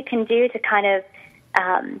things you can do to kind of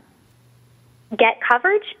get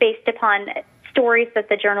coverage based upon stories that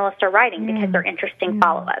the journalists are writing, because they're interesting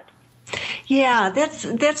follow-ups. Yeah,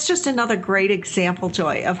 that's just another great example,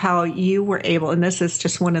 Joy, of how you were able, and this is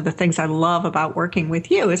just one of the things I love about working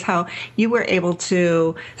with you, is how you were able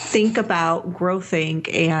to think about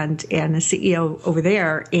GrowthInc and the CEO over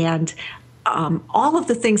there and all of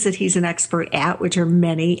the things that he's an expert at, which are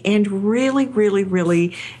many, and really, really,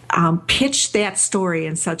 really pitch that story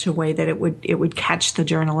in such a way that it would catch the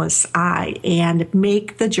journalist's eye and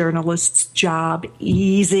make the journalist's job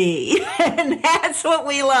easy. And that's what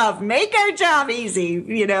we love. Make our job easy,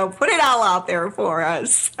 put it all out there for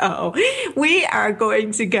us. So we are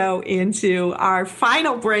going to go into our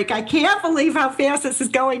final break. I can't believe how fast this is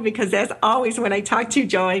going, because as always, when I talk to you,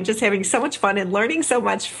 Joy, I'm just having so much fun and learning so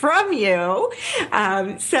much from you.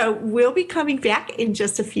 So we'll be coming back in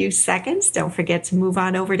just a few seconds. Don't forget to move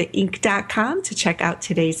on over to Inc.com to check out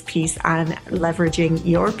today's piece on leveraging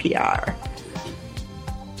your PR.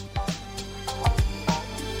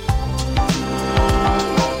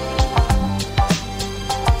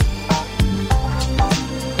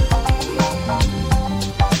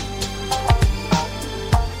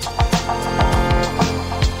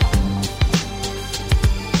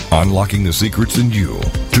 Unlocking the secrets in you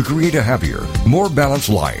to create a happier, more balanced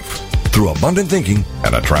life through abundant thinking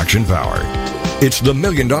and attraction power. It's the $1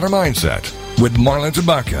 Million Mindset with Marla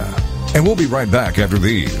Tabaka. And we'll be right back after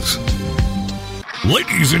these.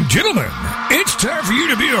 Ladies and gentlemen, it's time for you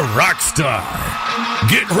to be a rock star.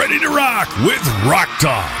 Get ready to rock with Rock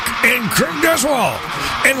Talk and Craig Deswald,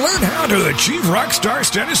 and learn how to achieve rock star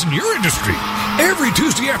status in your industry every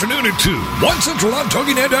Tuesday afternoon at 2, 1 Central on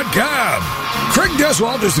TogiNet.com. Craig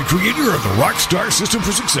Deswald is the creator of the Rockstar System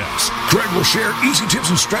for Success. Craig will share easy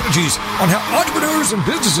tips and strategies on how entrepreneurs and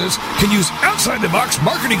businesses can use outside-the-box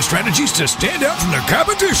marketing strategies to stand out from their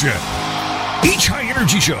competition. Each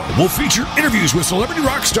high-energy show will feature interviews with celebrity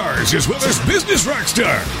rock stars as well as business rock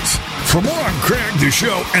stars. For more on Craig, the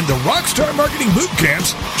show, and the Rockstar Marketing Boot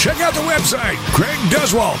Camps, check out the website,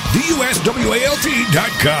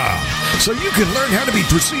 CraigDeswald.com, so you can learn how to be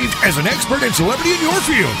perceived as an expert and celebrity in your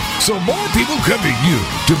field, so more people come to you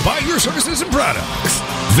to buy your services and products.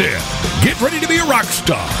 Then, get ready to be a rock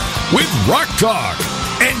star with Rock Talk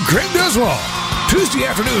and Craig Deswald. Tuesday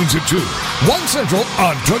afternoons at 2, 1 Central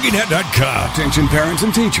on TogiNet.com. Attention parents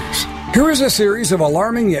and teachers. Here is a series of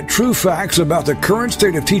alarming yet true facts about the current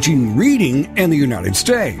state of teaching reading in the United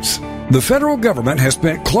States. The federal government has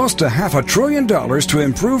spent close to $500 billion to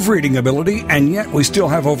improve reading ability, and yet we still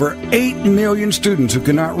have over 8 million students who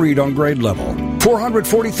cannot read on grade level.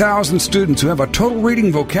 440,000 students who have a total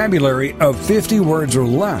reading vocabulary of 50 words or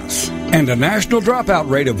less, and a national dropout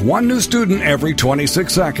rate of 1 new student every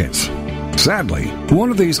 26 seconds. Sadly, one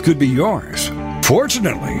of these could be yours.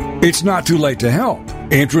 Fortunately, it's not too late to help.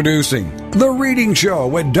 Introducing The Reading Show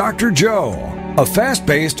with Dr. Joe, a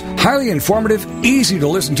fast-paced, highly informative,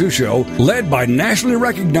 easy-to-listen-to show led by nationally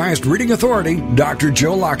recognized reading authority, Dr.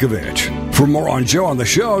 Joe Lakovich. For more on Joe on the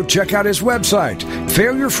show, check out his website,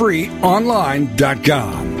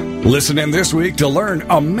 failurefreeonline.com. Listen in this week to learn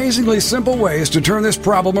amazingly simple ways to turn this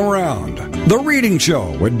problem around. The Reading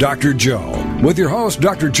Show with Dr. Joe. with your host,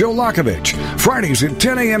 Dr. Joe Lakovich, Fridays at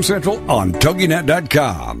 10 a.m. Central on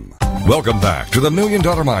TogiNet.com. Welcome back to the $1 Million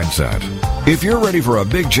Mindset. If you're ready for a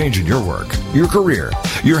big change in your work, your career,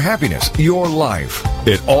 your happiness, your life,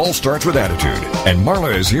 it all starts with attitude, and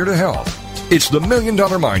Marla is here to help. It's the $1 Million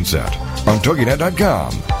Mindset on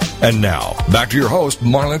TogiNet.com. And now, back to your host,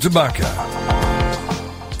 Marla Tabaka.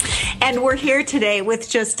 And we're here today with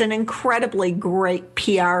just an incredibly great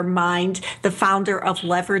PR mind, the founder of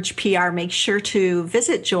Leverage PR. Make sure to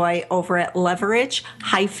visit Joy over at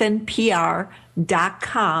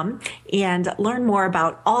leverage-pr.com and learn more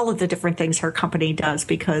about all of the different things her company does,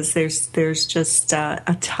 because there's just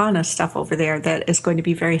a ton of stuff over there that is going to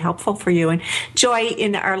be very helpful for you. And Joy,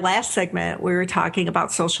 in our last segment, we were talking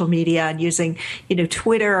about social media and using,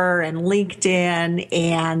 Twitter and LinkedIn,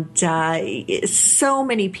 and so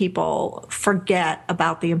many people forget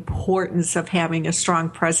about the importance of having a strong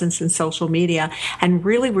presence in social media and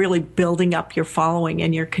really, really building up your following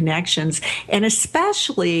and your connections, and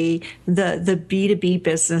especially the B2B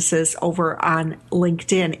businesses over on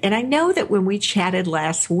LinkedIn. And I know that when we chatted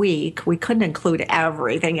last week, we couldn't include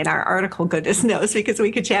everything in our article, goodness knows, because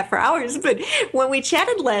we could chat for hours. But when we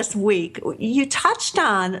chatted last week, you touched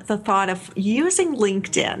on the thought of using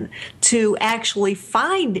LinkedIn to actually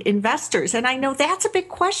find investors. And I know that's a big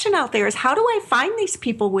question out there, is how do I find these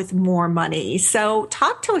people with more money? So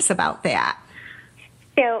talk to us about that.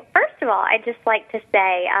 So first of all, I'd just like to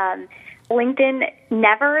say, LinkedIn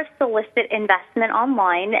never solicit investment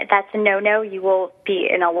online. That's a no-no. You will be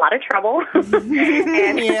in a lot of trouble.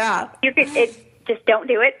 And yeah. Just don't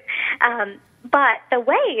do it. But the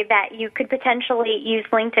way that you could potentially use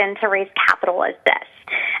LinkedIn to raise capital is this.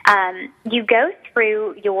 You go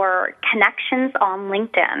through your connections on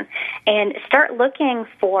LinkedIn and start looking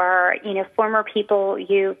for, former people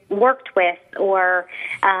you worked with, or,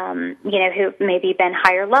 who've maybe been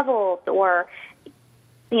higher levels, or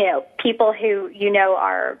people who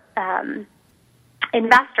are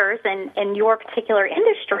investors in your particular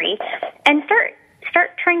industry, and start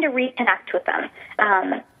trying to reconnect with them.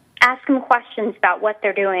 Ask them questions about what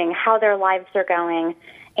they're doing, how their lives are going,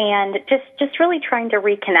 and just really trying to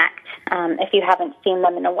reconnect if you haven't seen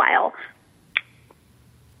them in a while.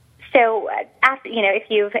 So,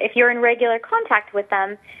 if you're in regular contact with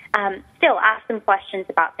them, still ask them questions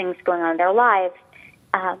about things going on in their lives.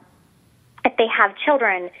 If they have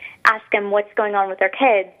children, ask them what's going on with their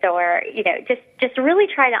kids, or, just really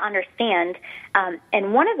try to understand.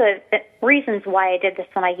 And one of the reasons why I did this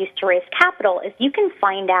when I used to raise capital is you can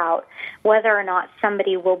find out whether or not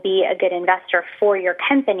somebody will be a good investor for your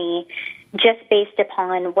company just based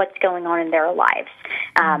upon what's going on in their lives.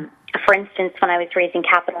 For instance, when I was raising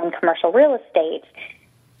capital in commercial real estate,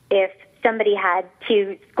 if somebody had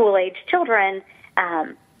 2 school-age children,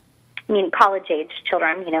 college-age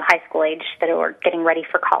children, high school-age that were getting ready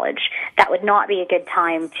for college, that would not be a good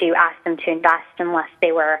time to ask them to invest unless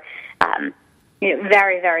they were,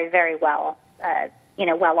 very, very, very well,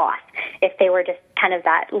 well off. If they were just kind of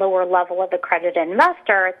that lower level of accredited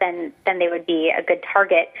investor, then they would be a good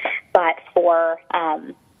target. But for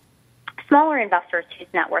smaller investors whose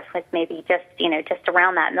net worth was maybe just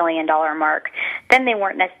around that $1 million mark, then they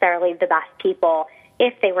weren't necessarily the best people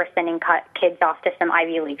if they were sending kids off to some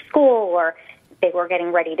Ivy League school, or they were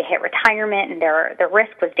getting ready to hit retirement and their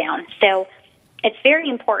risk was down. So it's very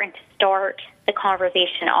important to start the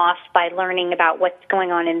conversation off by learning about what's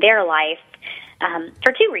going on in their life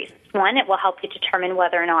for 2 reasons. One, it will help you determine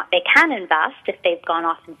whether or not they can invest. If they've gone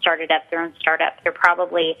off and started up their own startup, they're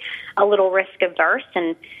probably a little risk averse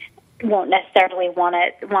and won't necessarily want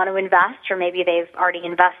to invest, or maybe they've already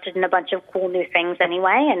invested in a bunch of cool new things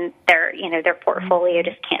anyway, and their portfolio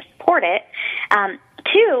just can't support it.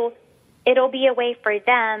 2, it'll be a way for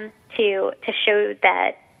them to show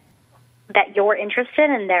that you're interested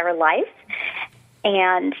in their life,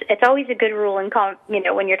 and it's always a good rule when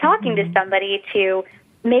you're talking to somebody to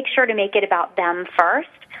make sure to make it about them first.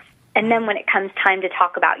 And then when it comes time to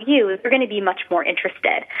talk about you, they're going to be much more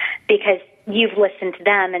interested because you've listened to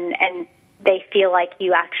them and they feel like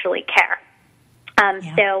you actually care.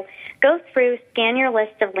 So go through, scan your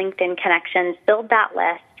list of LinkedIn connections, build that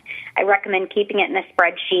list. I recommend keeping it in a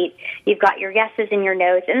spreadsheet. You've got your yeses and your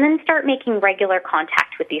nos, and then start making regular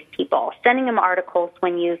contact with these people, sending them articles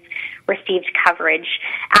when you've received coverage,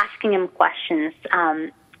 asking them questions.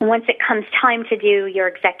 Once it comes time to do your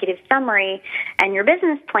executive summary and your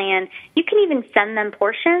business plan, you can even send them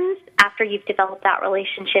portions after you've developed that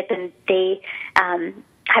relationship and they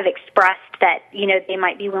have expressed that, they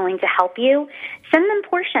might be willing to help you. Send them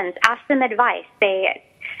portions. Ask them advice. Say,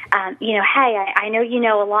 hey, I know you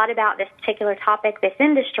know a lot about this particular topic, this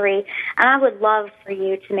industry, and I would love for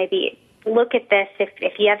you to maybe look at this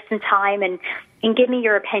if you have some time and give me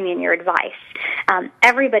your opinion, your advice.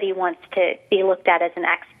 Everybody wants to be looked at as an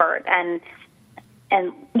expert, and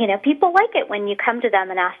people like it when you come to them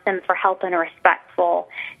and ask them for help in a respectful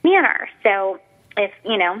manner. So if,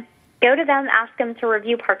 go to them, ask them to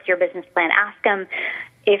review parts of your business plan, ask them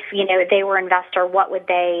if, they were an investor, what would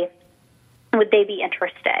they be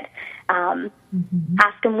interested?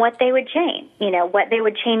 Ask them what they would change, what they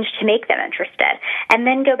would change to make them interested, and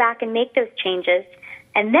then go back and make those changes.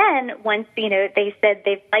 And then once, they said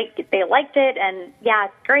they liked it and yeah,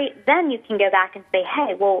 it's great, then you can go back and say,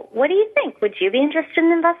 hey, well, what do you think? Would you be interested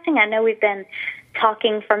in investing? I know we've been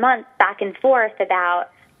talking for months back and forth about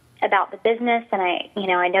the business, and I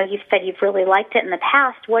know you've said you've really liked it in the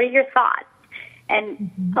past. What are your thoughts?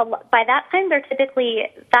 And by that time, they're typically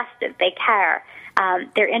vested. They care.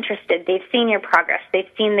 They're interested. They've seen your progress. They've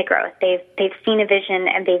seen the growth. They've seen a vision,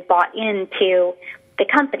 and they've bought into the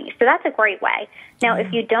company. So that's a great way. Now,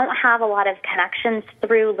 if you don't have a lot of connections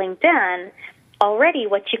through LinkedIn already,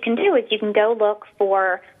 what you can do is you can go look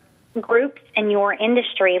for groups in your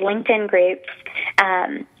industry, LinkedIn groups,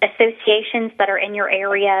 associations that are in your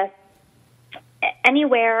area,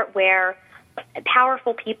 anywhere where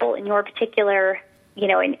powerful people in your particular,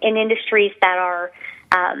 in industries that are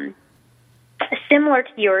similar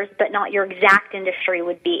to yours but not your exact industry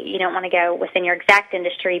would be. You don't want to go within your exact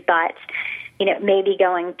industry, but maybe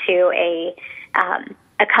going to a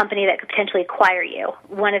company that could potentially acquire you.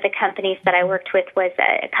 One of the companies that I worked with was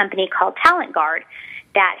a company called Talent Guard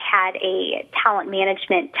that had a talent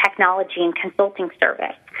management technology and consulting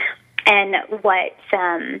service. And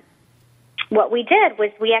what we did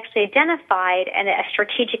was we actually identified a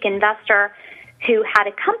strategic investor who had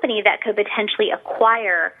a company that could potentially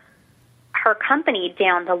acquire her company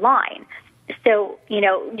down the line. So,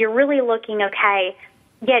 you're really looking, okay,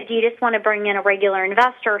 do you just want to bring in a regular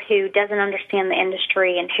investor who doesn't understand the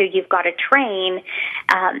industry and who you've got to train,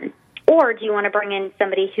 or do you want to bring in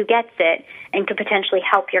somebody who gets it and could potentially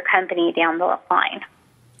help your company down the line?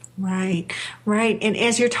 Right. And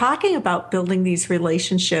as you're talking about building these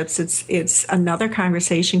relationships, it's another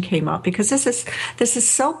conversation came up because this is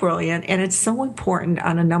so brilliant and it's so important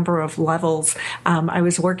on a number of levels. I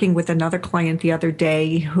was working with another client the other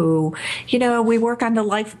day who, we work on the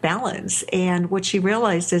life balance, and what she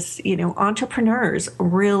realized is, entrepreneurs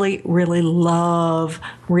really, really love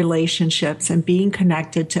relationships and being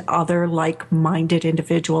connected to other like-minded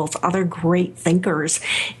individuals, other great thinkers,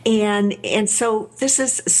 and so this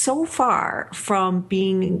is so far from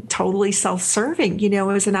being totally self-serving.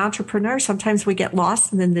 As an entrepreneur, sometimes we get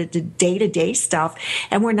lost in the day-to-day stuff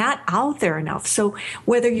and we're not out there enough. So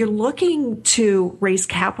whether you're looking to raise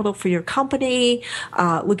capital for your company,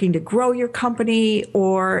 looking to grow your company,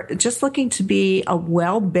 or just looking to be a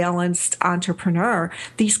well-balanced entrepreneur,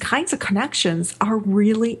 these kinds of connections are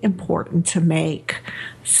really important to make.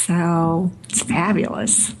 So it's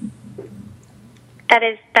fabulous.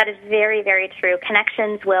 That is very, very true.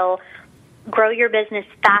 Connections will grow your business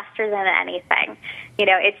faster than anything.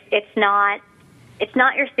 It's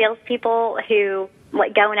not your salespeople who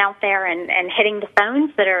like going out there and hitting the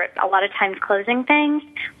phones that are a lot of times closing things.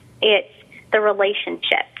 It's the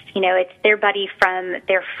relationships. It's their buddy from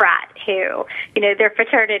their frat who, their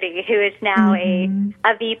fraternity who is now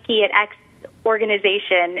a VP at X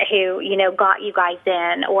organization who, got you guys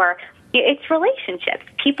in, or it's relationships.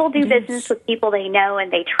 People do business with people they know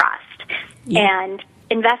and they trust. Yeah. And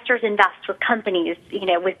investors invest with companies,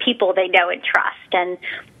 with people they know and trust. And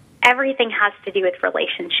everything has to do with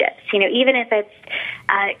relationships. Even if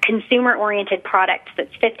it's consumer-oriented products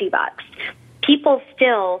that's $50, people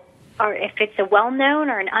still are, if it's a well-known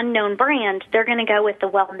or an unknown brand, they're going to go with the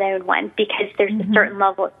well-known one because there's a certain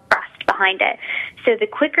level of trust behind it. So the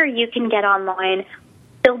quicker you can get online,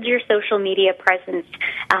 build your social media presence.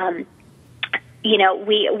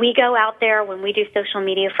 We go out there when we do social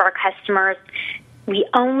media for our customers. We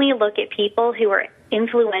only look at people who are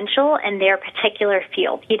influential in their particular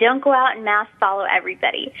field. You don't go out and mass follow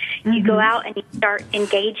everybody. You go out and you start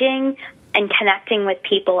engaging and connecting with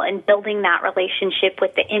people and building that relationship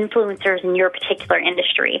with the influencers in your particular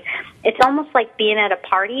industry. It's almost like being at a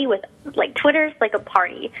party with, like, Twitter's like a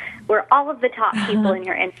party where all of the top people in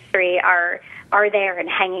your industry are there and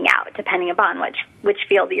hanging out, depending upon which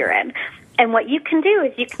field you're in. And what you can do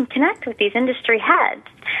is you can connect with these industry heads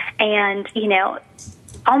and,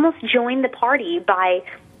 almost join the party by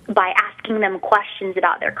asking them questions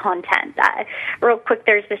about their content. Real quick,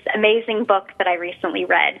 there's this amazing book that I recently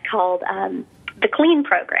read called The Clean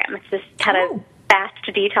Program. It's this kind of fast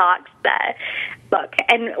detox book.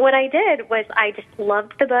 And what I did was I just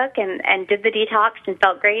loved the book and did the detox and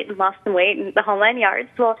felt great and lost some weight and the whole 9 yards.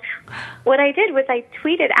 Well, what I did was I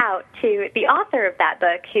tweeted out to the author of that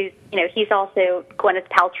book, who's, he's also Gwyneth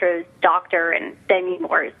Paltrow's doctor and Demi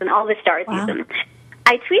Moore's and all the stars use him.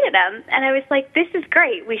 I tweeted him, and I was like, this is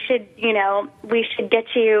great. We should get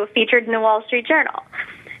you featured in the Wall Street Journal.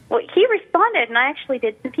 Well, he responded, and I actually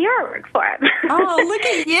did some PR work for him. Oh, look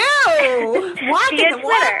at you! Walking the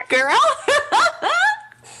walk, girl.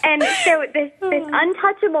 And so this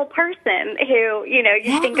untouchable person who,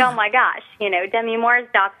 you think, oh my gosh, Demi Moore's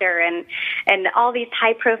doctor and all these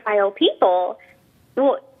high-profile people.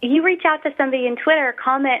 Well, you reach out to somebody in Twitter,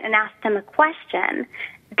 comment, and ask them a question.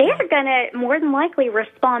 They're going to more than likely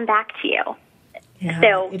respond back to you. Yeah,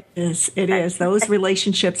 so, it is. Those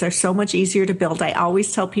relationships are so much easier to build. I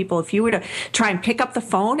always tell people, if you were to try and pick up the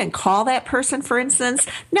phone and call that person, for instance,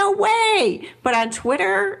 no way. But on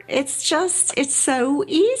Twitter, it's so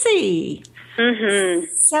easy. Mm-hmm.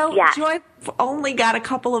 So, yeah. Joy, I've only got a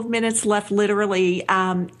couple of minutes left, literally.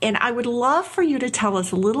 And I would love for you to tell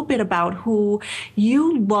us a little bit about who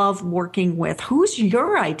you love working with. Who's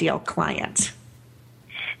your ideal client?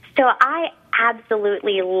 So I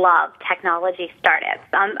absolutely love technology startups.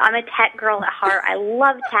 I'm a tech girl at heart. I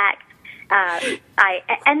love tech.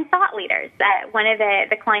 And thought leaders. One of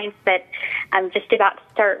the clients that I'm just about to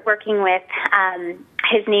start working with,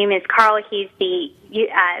 his name is Carl. He's the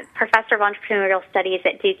professor of entrepreneurial studies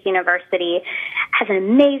at Duke University. Has an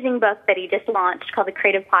amazing book that he just launched called The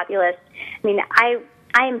Creative Populist. I mean, I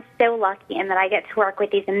am so lucky in that I get to work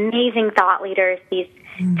with these amazing thought leaders, these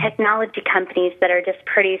technology companies that are just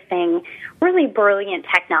producing really brilliant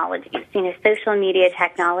technologies, social media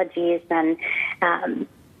technologies and,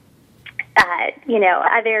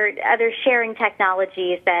 other sharing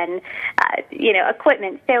technologies and,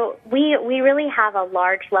 equipment. So we really have a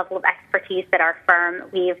large level of expertise at our firm.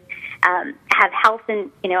 We've have health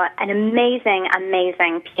and, an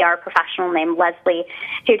amazing PR professional named Leslie,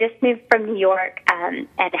 who just moved from New York and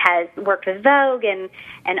has worked with Vogue and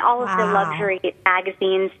all of the luxury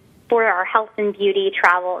magazines for our health and beauty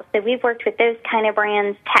travel. So we've worked with those kind of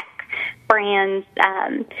brands, tech brands,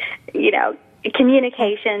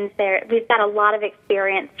 communications. We've got a lot of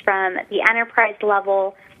experience from the enterprise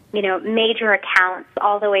level, major accounts,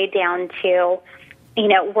 all the way down to,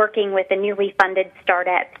 working with a newly funded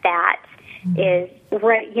startup that is,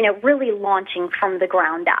 really launching from the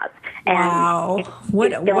ground up. And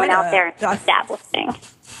going out there and establishing.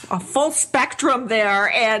 A full spectrum there,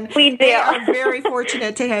 and we do. They are very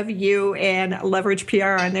fortunate to have you and Leverage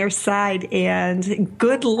PR on their side, and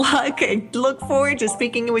good luck. I look forward to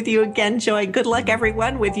speaking with you again, Joy. Good luck,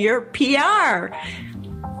 everyone, with your PR.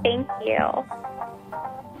 Thank you.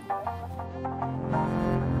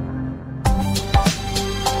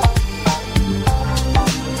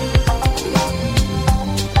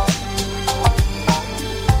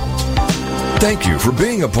 Thank you for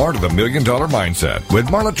being a part of the $1 Million Mindset with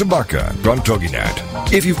Marla Tabaka on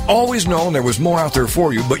TogiNet. If you've always known there was more out there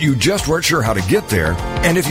for you, but you just weren't sure how to get there, and if